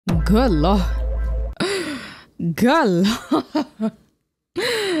Good lord. Good lord.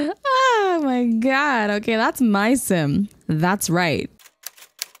 Oh my god. Okay, that's my sim. That's right.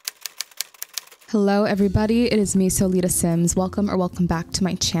 Hello everybody, it is me, solitasims. Welcome back to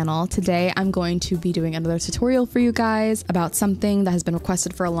my channel. Today I'm going to be doing another tutorial for you guys about something that has been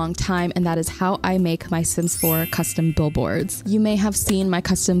requested for a long time, and that is how I make my Sims 4 custom billboards. You may have seen my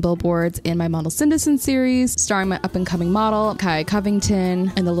custom billboards in my Model Citizen series, starring my up-and-coming model, Kai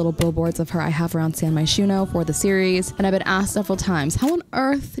Covington, and the little billboards of her I have around San Myshuno for the series. And I've been asked several times, how on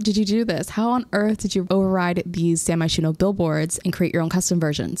earth did you do this? How on earth did you override these San Myshuno billboards and create your own custom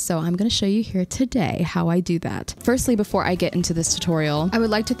versions? So I'm going to show you here today how I do that. Firstly, before I get into this tutorial, I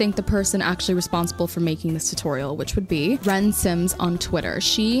would like to thank the person actually responsible for making this tutorial, which would be Ren Sims on Twitter.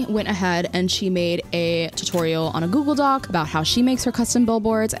 She went ahead and she made a tutorial on a Google Doc about how she makes her custom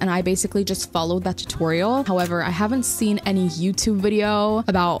billboards, and I basically just followed that tutorial. However, I haven't seen any YouTube video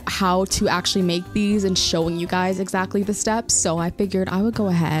about how to actually make these and showing you guys exactly the steps, so I figured I would go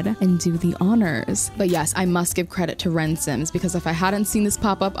ahead and do the honors. But yes, I must give credit to Ren Sims, because if I hadn't seen this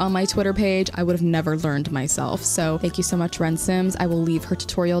pop up on my Twitter page, I would have never learned myself. So thank you so much, Ren Sims. I will leave her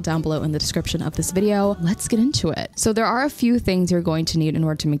tutorial down below in the description of this video. Let's get into it. So there are a few things you're going to need in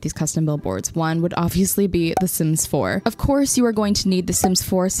order to make these custom billboards. One would obviously be the Sims 4. Of course, you are going to need the Sims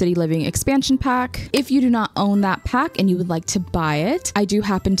 4 City Living expansion pack. If you do not own that pack and you would like to buy it, I do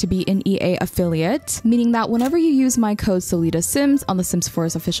happen to be an EA affiliate, meaning that whenever you use my code solitasims on the Sims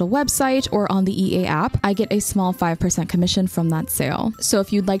 4's official website or on the EA app, I get a small 5% commission from that sale. So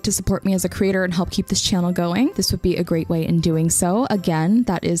if you'd like to support me as a creator and help keep this channel going, this would be a great way in doing so. Again,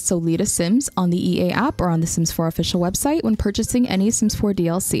 that is solitasims on the EA app or on the Sims 4 official website when purchasing any Sims 4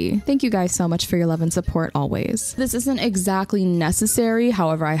 DLC. Thank you guys so much for your love and support always. This isn't exactly necessary,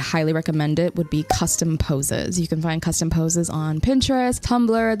 however, I highly recommend it, would be custom poses. You can find custom poses on Pinterest,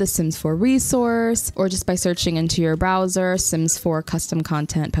 Tumblr, the Sims 4 resource, or just by searching into your browser, Sims 4 custom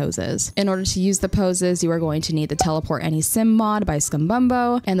content poses. In order to use the poses, you are going to need the Teleport Any Sim mod by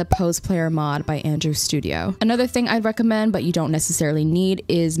Scumbumbo and the Pose Player mod by Andrew Studio. Another thing I'd recommend, but you don't necessarily need,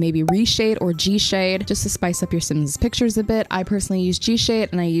 is maybe Reshade or G-Shade, just to spice up your Sims pictures a bit. I personally use G-Shade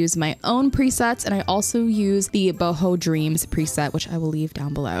and I use my own presets, and I also use the Boho Dreams preset, which I will leave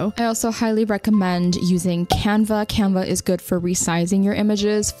down below. I also highly recommend using Canva. Canva is good for resizing your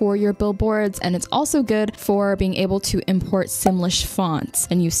images for your billboards, and it's also good for being able to import Simlish fonts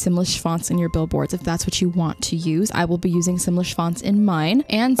and use Simlish fonts in your billboards if that's what you want to use. I will be using Simlish fonts in mine.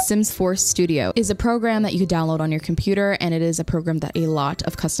 And Sims 4 Studio is a program that you can download on your computer, and it is a program that a lot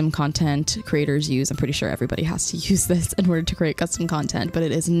of custom content creators use. I'm pretty sure everybody has to use this in order to create custom content, but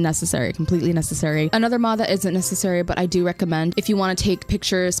it is necessary, completely necessary. Another mod that isn't necessary, but I do recommend if you want to take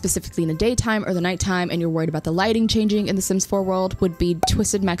pictures specifically in the daytime or the nighttime and you're worried about the lighting changing in the Sims 4 world, would be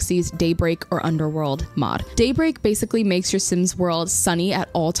Twisted Mexie's Daybreak or Underworld mod. Daybreak basically makes your Sims world sunny at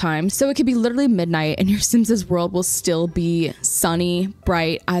all times, so it could be literally midnight and your Sims' world will still be sunny,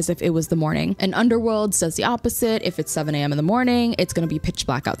 bright, as if it was the morning. And Underworld does the opposite. If it's 7 a.m. in the morning, it's going to be pitch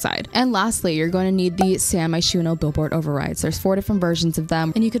black outside. And lastly, you're going to need the San Myshuno billboard overrides. There's 4 different versions of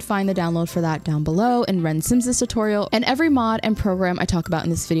them, and you could find the download for that down below in Ren Sims' tutorial. And every mod and program I talk about in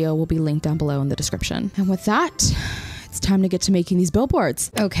this video will be linked down below in the description. And with that, it's time to get to making these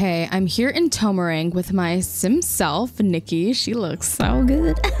billboards. Okay, I'm here in Tomarang with my Sim self, Nikki. She looks so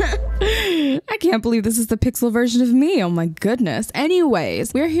good. I can't believe this is the pixel version of me. Oh my goodness.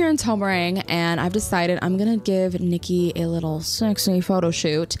 Anyways, we're here in Tomarang, and I've decided I'm gonna give Nikki a little sexy photo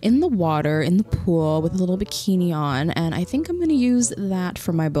shoot in the water, in the pool, with a little bikini on, and I think I'm gonna use that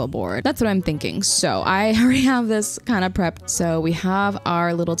for my billboard. That's what I'm thinking. So I already have this kind of prepped. So we have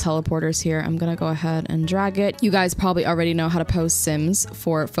our little teleporters here. I'm gonna go ahead and drag it. You guys probably already know how to post Sims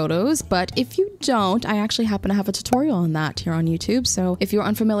for photos, but if you don't, I actually happen to have a tutorial on that here on YouTube. So if you're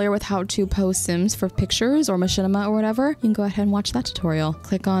unfamiliar with how to post Sims for pictures or machinima or whatever, you can go ahead and watch that tutorial.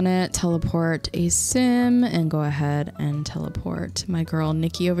 Click on it, teleport a Sim, and go ahead and teleport my girl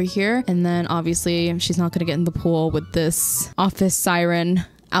Nikki over here. And then obviously she's not gonna get in the pool with this office siren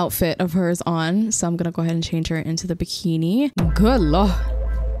outfit of hers on, so I'm gonna go ahead and change her into the bikini. Good lord.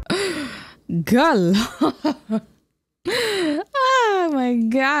 Good lord. Oh my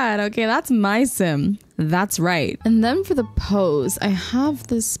god. Okay, that's my Sim. That's right. And then for the pose, I have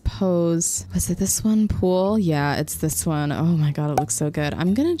this pose. Was it this one? Pool? Yeah, it's this one. Oh my god, it looks so good.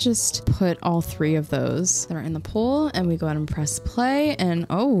 I'm gonna just put all 3 of those that are in the pool, and we go ahead and press play, and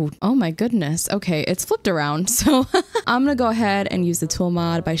oh my goodness. Okay, it's flipped around. So I'm gonna go ahead and use the tool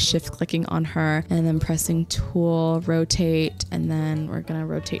mod by shift clicking on her and then pressing tool, rotate, and then we're gonna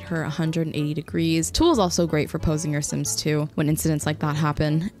rotate her 180 degrees. Tool is also great for posing your Sims too when incidents like that happen.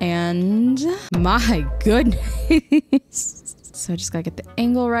 happen. And my goodness. So I just gotta get the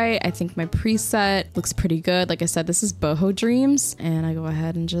angle right. I think my preset looks pretty good. Like I said, this is Boho Dreams, and I go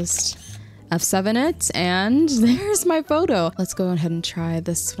ahead and just F7 it, and there's my photo. Let's go ahead and try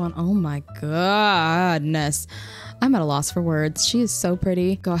this one. Oh my goodness. I'm at a loss for words. She is so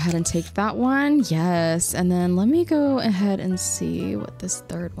pretty. Go ahead and take that one. Yes. And then let me go ahead and see what this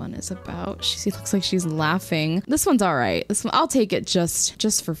third one is about. She looks like she's laughing. This one's all right. This one, I'll take it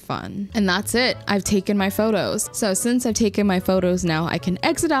just for fun. And that's it. I've taken my photos. So since I've taken my photos now, I can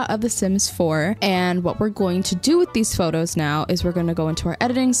exit out of The Sims 4. And what we're going to do with these photos now is we're going to go into our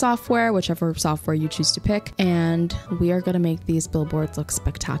editing software, whichever software you choose to pick. And we are going to make these billboards look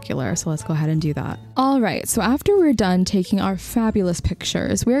spectacular. So let's go ahead and do that. All right. So after we're done taking our fabulous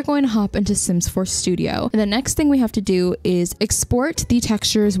pictures, we're going to hop into Sims 4 Studio. And the next thing we have to do is export the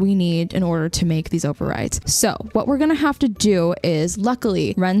textures we need in order to make these overrides. So what we're going to have to do is,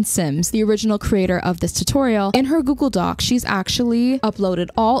 luckily, Ren Sims, the original creator of this tutorial, in her Google Doc, she's actually uploaded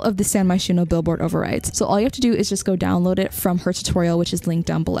all of the San Myshuno billboard overrides. So all you have to do is just go download it from her tutorial, which is linked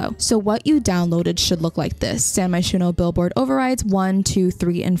down below. So what you downloaded should look like this: San Myshuno billboard overrides 1, 2,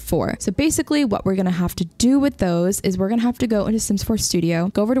 3, and 4. So basically what we're going to have to do with those is we're going to have to go into Sims 4 Studio,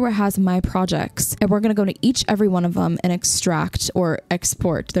 go over to where it has my projects, and we're going to go to every one of them and extract or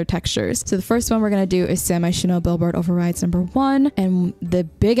export their textures. So the first one we're going to do is San Myshuno billboard overrides number 1, and the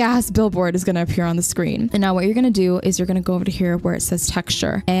big ass billboard is going to appear on the screen. And now what you're going to do is you're going to go over to here where it says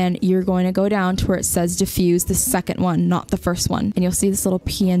texture, and you're going to go down to where it says diffuse, the second one, not the first one. And you'll see this little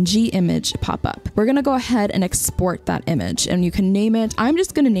PNG image pop up. We're going to go ahead and export that image, and you can name it. I'm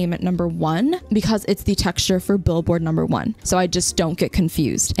just going to name it number 1 because it's the texture for billboard number 1. So I just don't get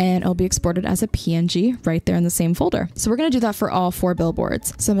confused, and it'll be exported as a PNG right there in the same folder. So we're going to do that for all 4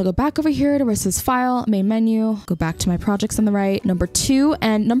 billboards. So I'm going to go back over here to where it says file, main menu, go back to my projects on the right, number 2,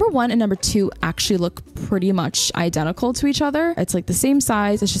 and number 1 and number 2 actually look pretty much identical to each other. It's like the same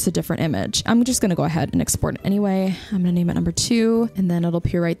size, it's just a different image. I'm just going to go ahead and export it anyway. I'm going to name it number 2, and then it'll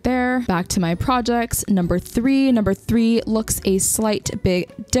appear right there. Back to my projects, number 3. Number 3 looks a slight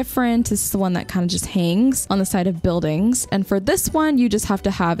bit different. This is the one that kind of just hangs on the side of buildings. And for this one, you just have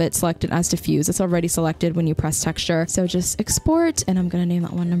to have it selected as diffuse. It's already selected when you press texture. So just export, and I'm going to name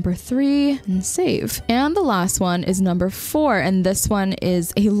that one number 3 and save. And the last one is number 4. And this one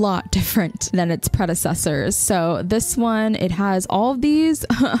is a lot different than its predecessors. So this one, it has all of these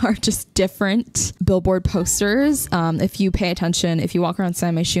are just different billboard posters. If you pay attention, if you walk around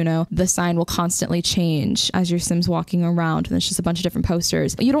San Myshuno, the sign will constantly change as your Sim's walking around, and it's just a bunch of different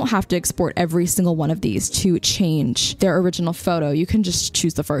posters. You don't have to export every single one of these to change their original photo. You can just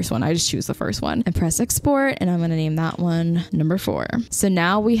choose the first one. I just choose the first one and press export, and I'm going to name that one number 4. So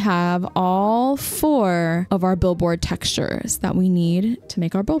now we have all 4 of our billboard textures that we need to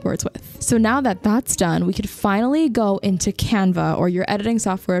make our billboards with. So now that that's done, we could finally go into Canva, or your editing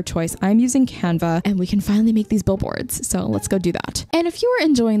software of choice. I'm using Canva, and we can finally make these billboards. So let's go do that. And if you are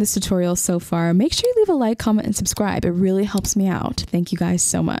enjoying this tutorial so far, make sure you leave a like, comment, and subscribe. It really helps me out. Thank you guys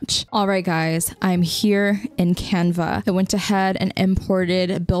so much. All right, guys, I'm here in Canva. I went ahead and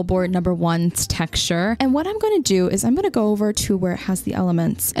imported billboard number 1's texture. And what I'm going to do is I'm going to go over to where it has the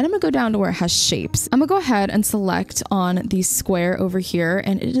elements, and I'm going to go down to where it has shapes. I'm going to go ahead and select on the square over here,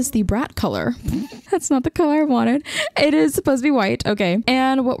 and it is the brat color. That's not the color I wanted. It is supposed to be white. Okay.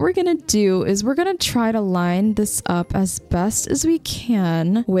 And what we're going to do is we're going to try to line this up as best as we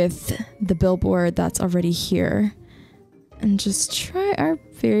can with the billboard that's already here, and just try our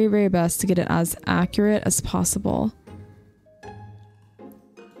very, very best to get it as accurate as possible.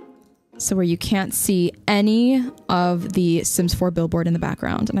 So where you can't see any of the Sims 4 billboard in the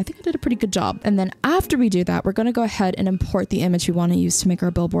background. And I think I did a pretty good job. And then after we do that, we're going to go ahead and import the image we want to use to make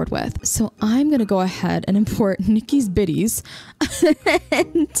our billboard with. So I'm going to go ahead and import Nikki's biddies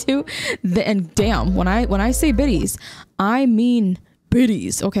and damn, when I say biddies, I mean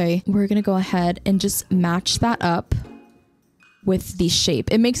biddies. Okay. We're going to go ahead and just match that up with the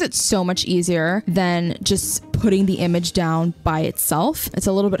shape. It makes it so much easier than just putting the image down by itself. It's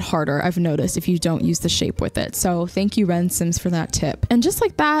a little bit harder, I've noticed, if you don't use the shape with it. So thank you, Ren Sims, for that tip. And just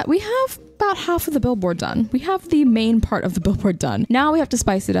like that, we have about half of the billboard done. We have the main part of the billboard done. Now we have to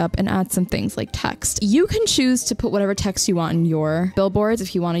spice it up and add some things like text. You can choose to put whatever text you want in your billboards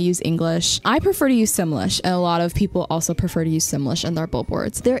if you want to use English. I prefer to use Simlish, and a lot of people also prefer to use Simlish in their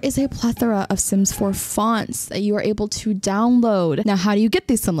billboards. There is a plethora of Sims 4 fonts that you are able to download. Now, how do you get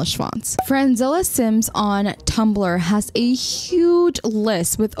these Simlish fonts? Franzilla Sims on Tumblr has a huge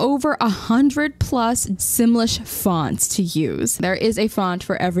list with over 100 plus Simlish fonts to use. There is a font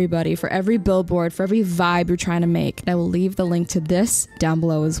for everybody, for every billboard, for every vibe you're trying to make. I will leave the link to this down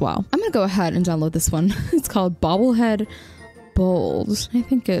below as well. I'm gonna go ahead and download this one. It's called Bobblehead Bold. I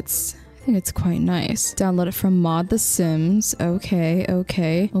think it's quite nice. Download it from Mod The Sims.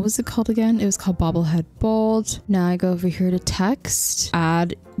 Okay. What was it called again? It was called Bobblehead Bold. Now I go over here to text,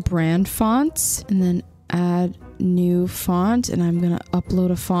 add brand fonts, and then add new font, and I'm gonna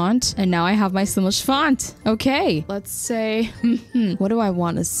upload a font, and now I have my Simlish font. Okay, let's say what do I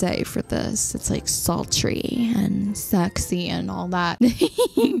want to say for this? It's like sultry and sexy and all that.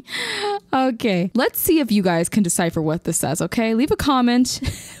 Okay, let's see if you guys can decipher what this says. Okay, leave a comment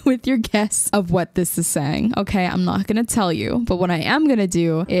with your guess of what this is saying. Okay, I'm not gonna tell you, but what I am gonna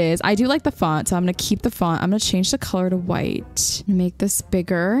do is, I do like the font, so I'm gonna keep the font. I'm gonna change the color to white, make this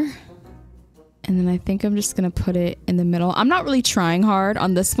bigger. And then I think I'm just gonna put it in the middle. I'm not really trying hard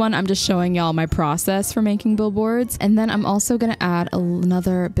on this one. I'm just showing y'all my process for making billboards. And then I'm also gonna add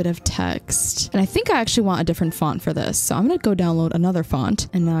another bit of text. And I think I actually want a different font for this. So I'm gonna go download another font.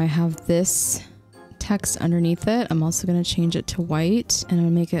 And now I have this text underneath it. I'm also gonna change it to white, and I'm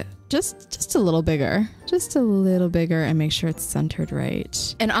gonna make it just a little bigger. Just a little bigger, and make sure it's centered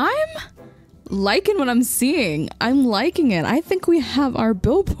right. And I'm liking what I'm seeing. I'm liking it. I think we have our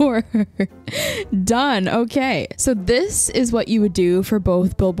billboard done. Okay, so this is what you would do for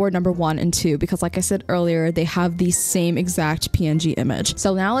both billboard number 1 and 2, because like I said earlier, they have the same exact PNG image.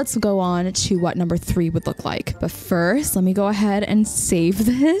 So now let's go on to what number 3 would look like. But first, let me go ahead and save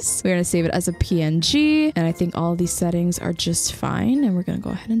this. We're gonna save it as a PNG, and I think all of these settings are just fine, and we're gonna go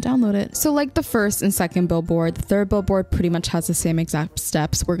ahead and download it. So like the first and second billboard, the third billboard pretty much has the same exact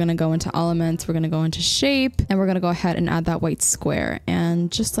steps. We're gonna go into elements, we're gonna go into shape, and we're gonna go ahead and add that white square.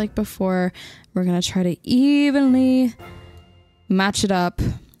 And just like before, we're gonna try to evenly match it up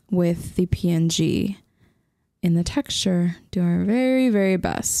with the PNG in the texture. Do our very, very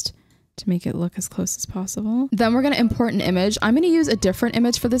best to make it look as close as possible. Then we're gonna import an image. I'm gonna use a different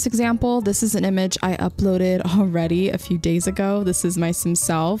image for this example. This is an image I uploaded already a few days ago. This is my sim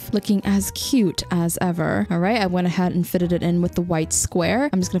self looking as cute as ever. All right, I went ahead and fitted it in with the white square.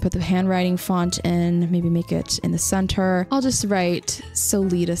 I'm just gonna put the handwriting font in, maybe make it in the center. I'll just write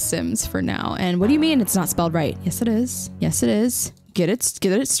solitasims for now. And what do you mean it's not spelled right? Yes, it is. Yes, it is. Get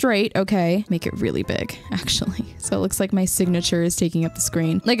it straight. Okay, make it really big actually, so it looks like my signature is taking up the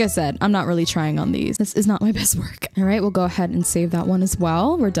screen. Like I said, I'm not really trying on these. This is not my best work. All right, we'll go ahead and save that one as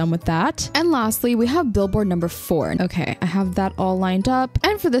well. We're done with that. And lastly, we have billboard number 4. Okay, I have that all lined up,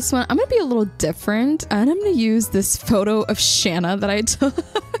 and for this one I'm gonna be a little different, and I'm gonna use this photo of Shanna that I took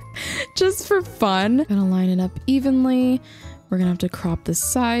just for fun. Gonna line it up evenly. We're gonna have to crop the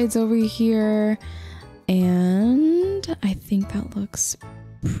sides over here. And I think that looks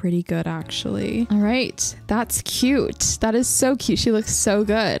pretty good actually. All right, that's cute. That is so cute. She looks so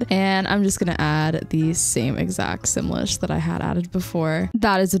good. And I'm just gonna add the same exact Simlish that I had added before.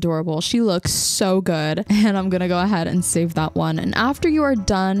 That is adorable. She looks so good. And I'm gonna go ahead and save that one. And after you are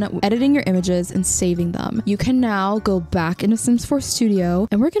done editing your images and saving them, you can now go back into Sims 4 Studio,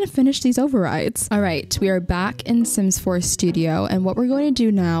 and we're gonna finish these overrides. All right, we are back in Sims 4 Studio, and what we're going to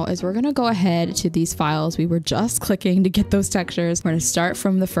do now is we're gonna go ahead to these files we were just clicking to get those textures. We're gonna start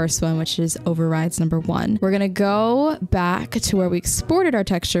from the first one, which is overrides number 1. We're gonna go back to where we exported our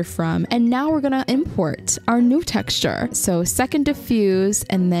texture from, and now we're gonna import our new texture. So second diffuse,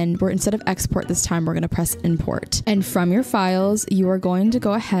 and then instead of export this time, we're gonna press import. And from your files, you are going to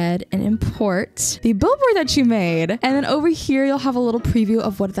go ahead and import the billboard that you made. And then over here, you'll have a little preview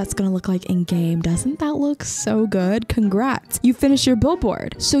of what that's gonna look like in game. Doesn't that look so good? Congrats, you finished your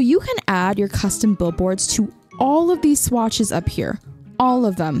billboard. So you can add your custom billboards to all of these swatches up here. All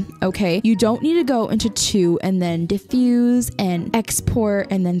of them, okay? You don't need to go into 2 and then diffuse and export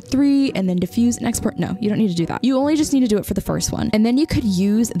and then 3 and then diffuse and export. No, you don't need to do that. You only just need to do it for the first one. And then you could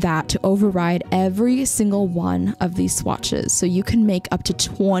use that to override every single one of these swatches. So you can make up to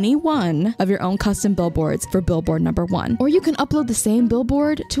 21 of your own custom billboards for billboard number 1. Or you can upload the same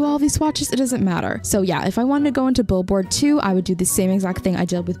billboard to all these swatches. It doesn't matter. So yeah, if I wanted to go into billboard 2, I would do the same exact thing I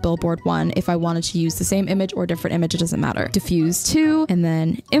did with billboard 1. If I wanted to use the same image or different image, it doesn't matter. Diffuse 2, and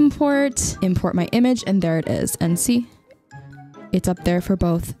then import my image, and there it is. And see, it's up there for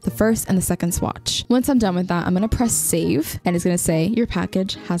both the first and the second swatch. Once I'm done with that, I'm gonna press save, and it's gonna say your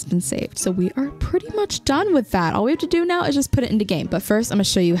package has been saved. So we are pretty much done with that. All we have to do now is just put it into game. But first, I'm gonna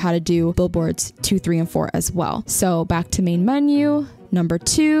show you how to do billboards 2, 3, and 4 as well. So back to main menu. Number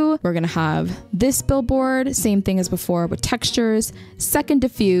 2, we're gonna have this billboard, same thing as before with textures, second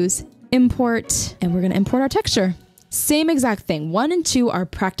diffuse, import, and we're gonna import our texture. Same exact thing. 1 and 2 are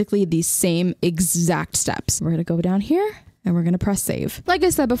practically the same exact steps. We're gonna go down here and we're gonna press save. Like I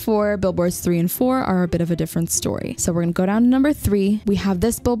said before, billboards 3 and 4 are a bit of a different story. So we're gonna go down to number 3. We have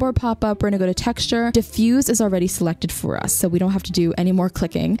this billboard pop up. We're gonna go to texture. Diffuse is already selected for us, so we don't have to do any more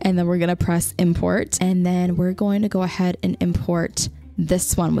clicking. And then we're gonna press import. And then we're going to go ahead and import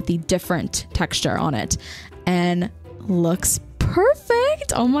this one with the different texture on it. And looks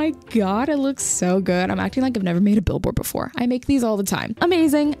perfect. Oh my God, it looks so good. I'm acting like I've never made a billboard before. I make these all the time.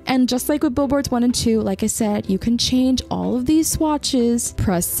 Amazing. And just like with billboards 1 and 2, like I said, you can change all of these swatches.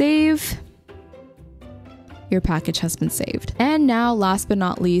 Press save. Your package has been saved. And now, last but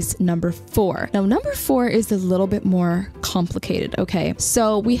not least, number 4. Now, number 4 is a little bit more complicated, okay?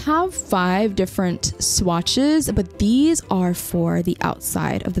 So we have 5 different swatches, but these are for the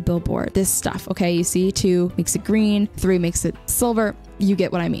outside of the billboard. This stuff, okay? You see 2 makes it green, 3 makes it silver. You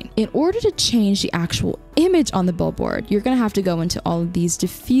get what I mean. In order to change the actual image on the billboard, you're gonna have to go into all of these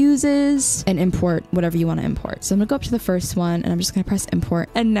diffuses and import whatever you wanna import. So I'm gonna go up to the first one and I'm just gonna press import.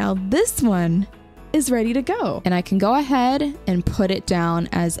 And now this one is ready to go. And I can go ahead and put it down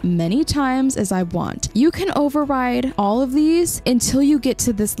as many times as I want. You can override all of these until you get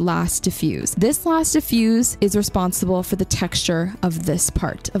to this last diffuse. This last diffuse is responsible for the texture of this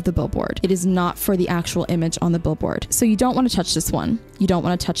part of the billboard. It is not for the actual image on the billboard. So you don't want to touch this one. You don't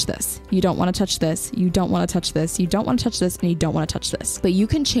want to touch this. You don't want to touch this. You don't want to touch this. You don't want to touch this. And you don't want to touch this. But you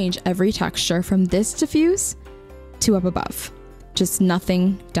can change every texture from this diffuse to up above. Just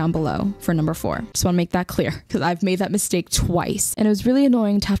nothing down below for number 4. Just want to make that clear because I've made that mistake twice and it was really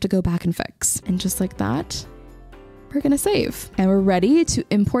annoying to have to go back and fix. And just like that, we're gonna save. And we're ready to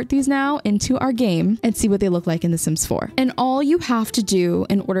import these now into our game and see what they look like in The Sims 4. And all you have to do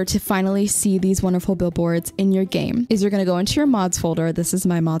in order to finally see these wonderful billboards in your game is you're gonna go into your mods folder. This is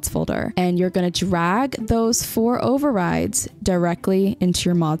my mods folder. And you're gonna drag those 4 overrides directly into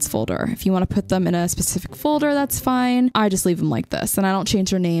your mods folder. If you wanna put them in a specific folder, that's fine. I just leave them like this and I don't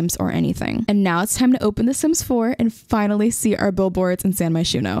change their names or anything. And now it's time to open The Sims 4 and finally see our billboards in San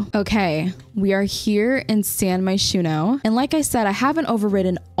Myshuno. Okay, we are here in San Myshuno. And like I said, I haven't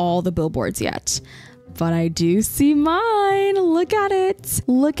overridden all the billboards yet, but I do see mine. Look at it.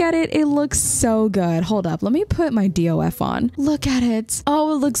 Look at it. It looks so good. Hold up. Let me put my DOF on. Look at it.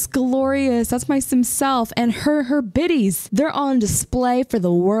 Oh, it looks glorious. That's my Sim self and her biddies. They're on display for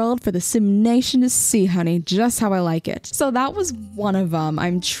the world, for the Sim Nation to see, honey, just how I like it. So that was one of them.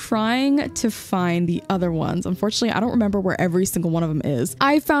 I'm trying to find the other ones. Unfortunately, I don't remember where every single one of them is.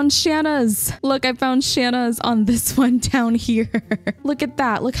 I found Shanna's. Look, I found Shanna's on this one down here. Look at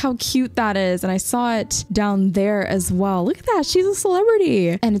that. Look how cute that is. And I saw it down there as well. Look at that. She's a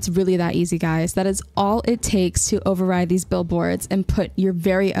celebrity. And it's really that easy, guys. That is all it takes to override these billboards and put your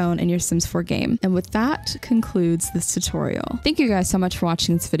very own in your Sims 4 game. And with that concludes this tutorial. Thank you guys so much for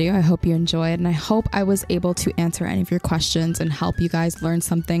watching this video. I hope you enjoyed and I hope I was able to answer any of your questions and help you guys learn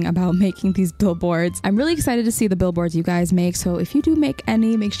something about making these billboards. I'm really excited to see the billboards you guys make. So if you do make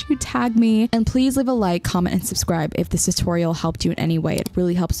any, make sure you tag me and please leave a like, comment, and subscribe if this tutorial helped you in any way. It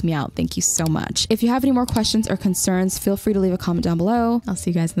really helps me out. Thank you so much. If you have any more questions or concerns, feel free to leave a comment down below. I'll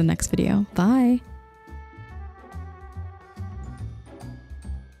see you guys in the next video. Bye.